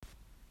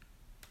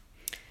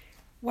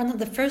One of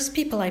the first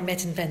people I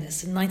met in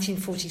Venice in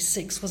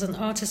 1946 was an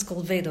artist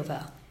called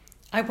Vedova.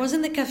 I was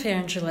in the Café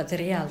Angelo at the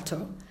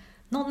Rialto.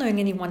 Not knowing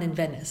anyone in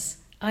Venice,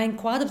 I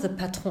inquired of the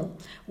patron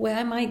where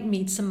I might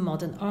meet some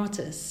modern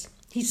artists.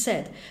 He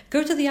said,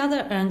 "Go to the other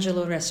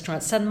Angelo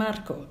restaurant, San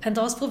Marco, and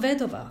ask for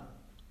Vedova."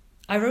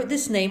 I wrote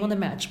this name on a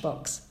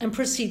matchbox and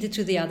proceeded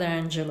to the other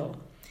Angelo.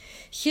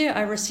 Here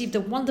I received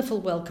a wonderful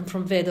welcome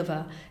from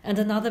Vedova and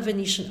another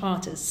Venetian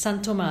artist,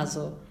 San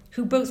Tommaso,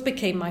 who both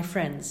became my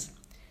friends.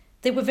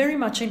 They were very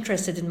much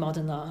interested in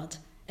modern art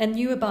and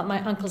knew about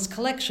my uncle's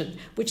collection,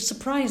 which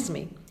surprised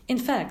me. In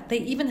fact, they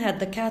even had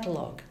the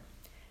catalogue.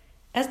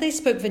 As they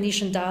spoke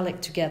Venetian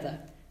dialect together,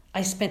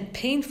 I spent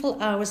painful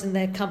hours in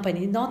their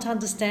company not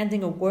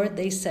understanding a word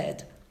they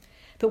said.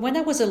 But when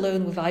I was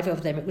alone with either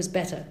of them, it was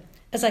better,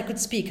 as I could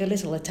speak a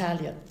little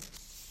Italian.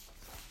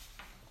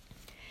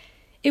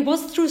 It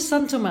was through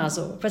San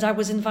Tommaso that I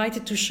was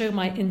invited to show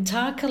my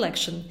entire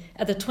collection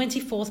at the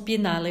 24th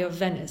Biennale of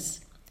Venice.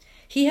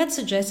 He had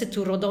suggested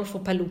to Rodolfo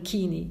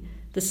Pallucchini,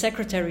 the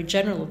Secretary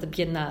General of the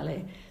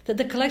Biennale, that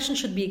the collection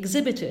should be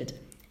exhibited,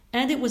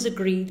 and it was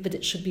agreed that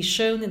it should be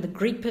shown in the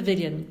Greek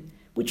pavilion,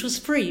 which was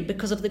free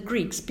because of the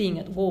Greeks being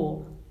at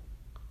war.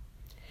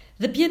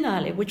 The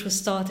Biennale, which was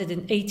started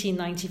in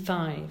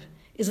 1895,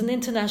 is an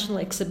international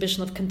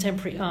exhibition of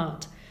contemporary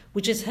art,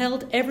 which is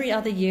held every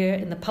other year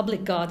in the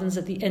public gardens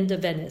at the end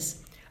of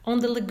Venice, on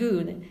the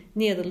lagoon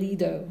near the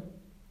Lido.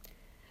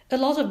 A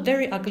lot of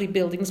very ugly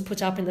buildings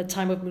put up in the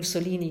time of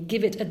Mussolini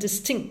give it a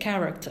distinct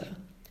character.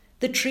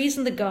 The trees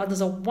in the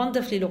gardens are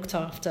wonderfully looked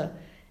after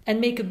and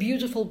make a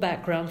beautiful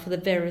background for the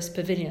various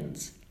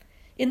pavilions.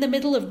 In the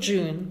middle of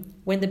June,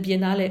 when the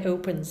Biennale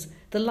opens,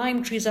 the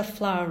lime trees are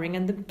flowering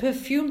and the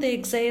perfume they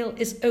exhale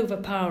is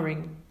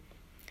overpowering.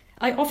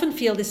 I often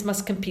feel this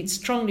must compete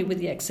strongly with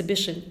the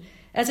exhibition,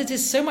 as it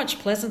is so much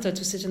pleasanter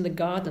to sit in the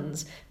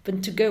gardens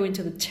than to go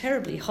into the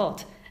terribly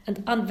hot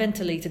and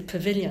unventilated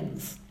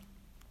pavilions.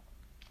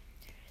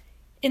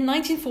 In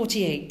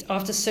 1948,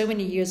 after so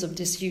many years of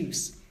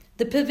disuse,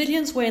 the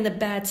pavilions were in a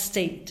bad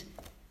state,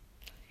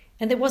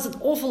 and there was an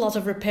awful lot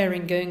of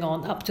repairing going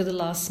on up to the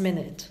last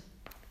minute.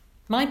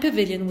 My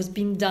pavilion was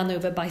being done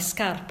over by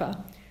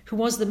Scarpa, who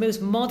was the most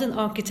modern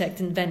architect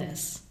in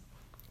Venice.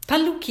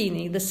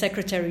 Pallucchini, the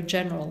Secretary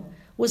General,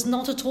 was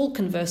not at all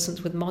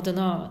conversant with modern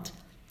art.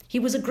 He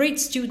was a great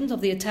student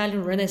of the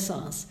Italian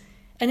Renaissance,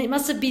 and it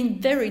must have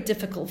been very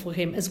difficult for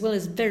him, as well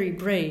as very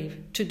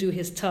brave, to do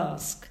his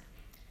task.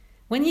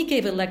 When he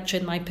gave a lecture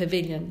in my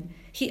pavilion,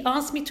 he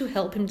asked me to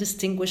help him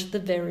distinguish the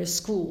various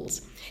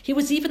schools. He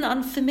was even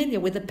unfamiliar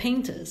with the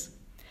painters.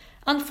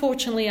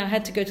 Unfortunately, I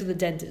had to go to the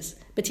dentist,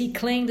 but he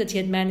claimed that he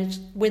had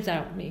managed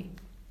without me.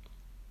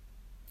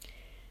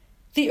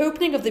 The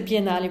opening of the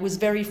Biennale was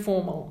very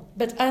formal,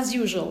 but as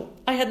usual,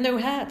 I had no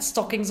hat,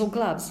 stockings or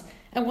gloves,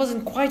 and was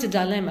in quite a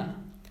dilemma.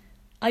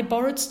 I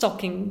borrowed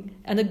stocking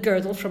and a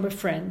girdle from a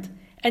friend,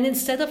 and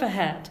instead of a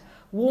hat,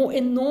 wore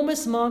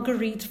enormous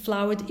marguerite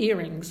flowered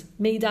earrings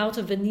made out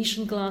of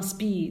Venetian glass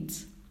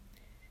beads.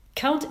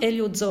 Count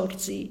Elio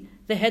Zorzi,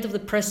 the head of the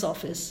press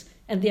office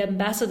and the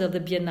ambassador of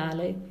the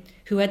Biennale,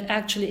 who had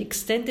actually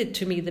extended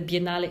to me the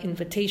Biennale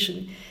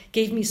invitation,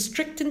 gave me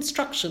strict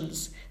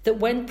instructions that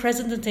when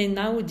President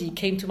Einaudi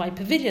came to my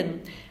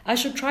pavilion, I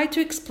should try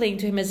to explain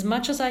to him as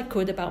much as I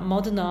could about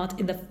modern art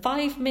in the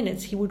 5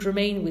 minutes he would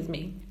remain with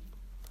me.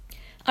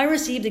 I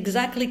received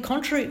exactly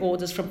contrary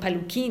orders from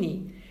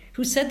Pallucchini,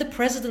 who said the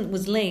president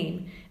was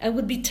lame and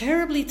would be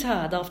terribly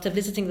tired after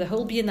visiting the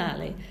whole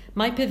Biennale,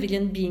 my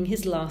pavilion being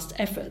his last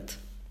effort.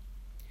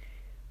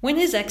 When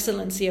His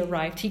Excellency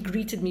arrived, he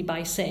greeted me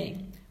by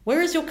saying,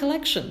 "Where is your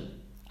collection?"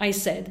 I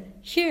said,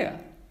 "Here,"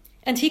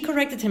 and he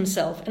corrected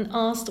himself and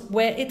asked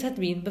where it had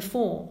been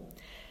before.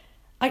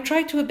 I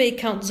tried to obey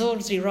Count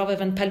Zorzi rather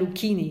than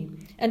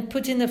Pallucchini and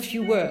put in a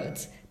few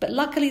words, but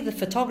luckily the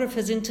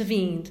photographers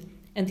intervened,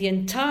 and the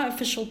entire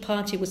official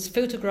party was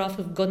photographed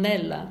with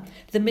Gonella,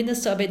 the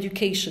Minister of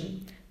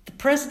Education, the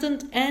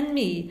President and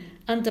me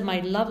under my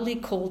lovely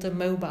Calder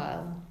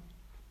mobile.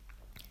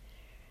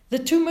 The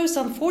two most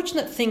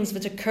unfortunate things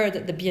that occurred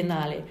at the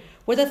Biennale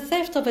were the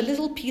theft of a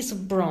little piece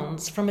of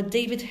bronze from a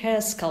David Hare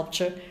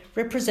sculpture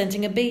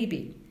representing a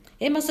baby.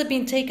 It must have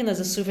been taken as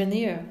a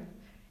souvenir.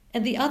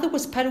 And the other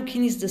was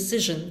Pallucchini's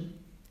decision,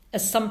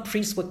 as some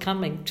priests were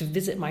coming to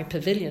visit my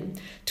pavilion,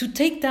 to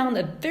take down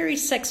a very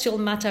sexual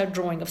matter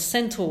drawing of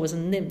centaurs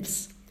and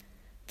nymphs.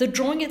 The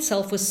drawing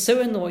itself was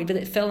so annoyed that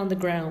it fell on the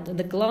ground and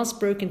the glass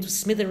broke into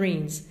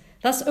smithereens,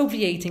 thus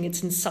obviating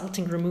its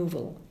insulting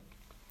removal.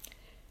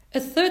 A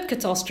third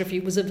catastrophe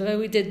was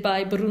avoided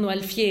by Bruno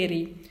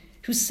Alfieri,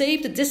 who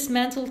saved a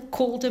dismantled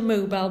Calder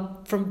mobile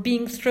from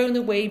being thrown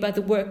away by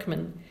the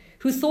workmen,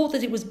 who thought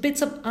that it was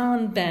bits of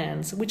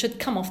armbands which had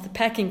come off the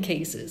packing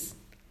cases.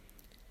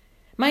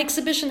 My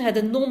exhibition had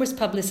enormous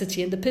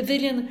publicity and the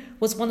pavilion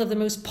was one of the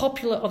most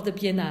popular of the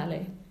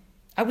Biennale.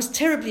 I was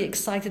terribly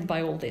excited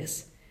by all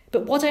this,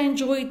 but what I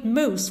enjoyed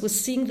most was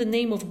seeing the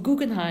name of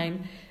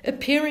Guggenheim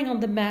appearing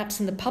on the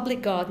maps in the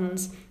public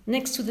gardens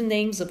next to the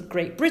names of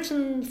Great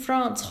Britain,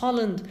 France,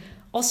 Holland,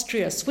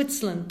 Austria,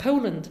 Switzerland,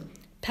 Poland,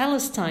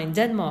 Palestine,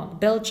 Denmark,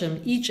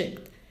 Belgium,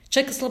 Egypt,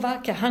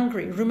 Czechoslovakia,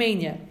 Hungary,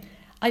 Romania.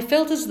 I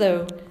felt as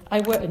though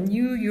I were a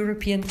new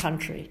European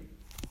country.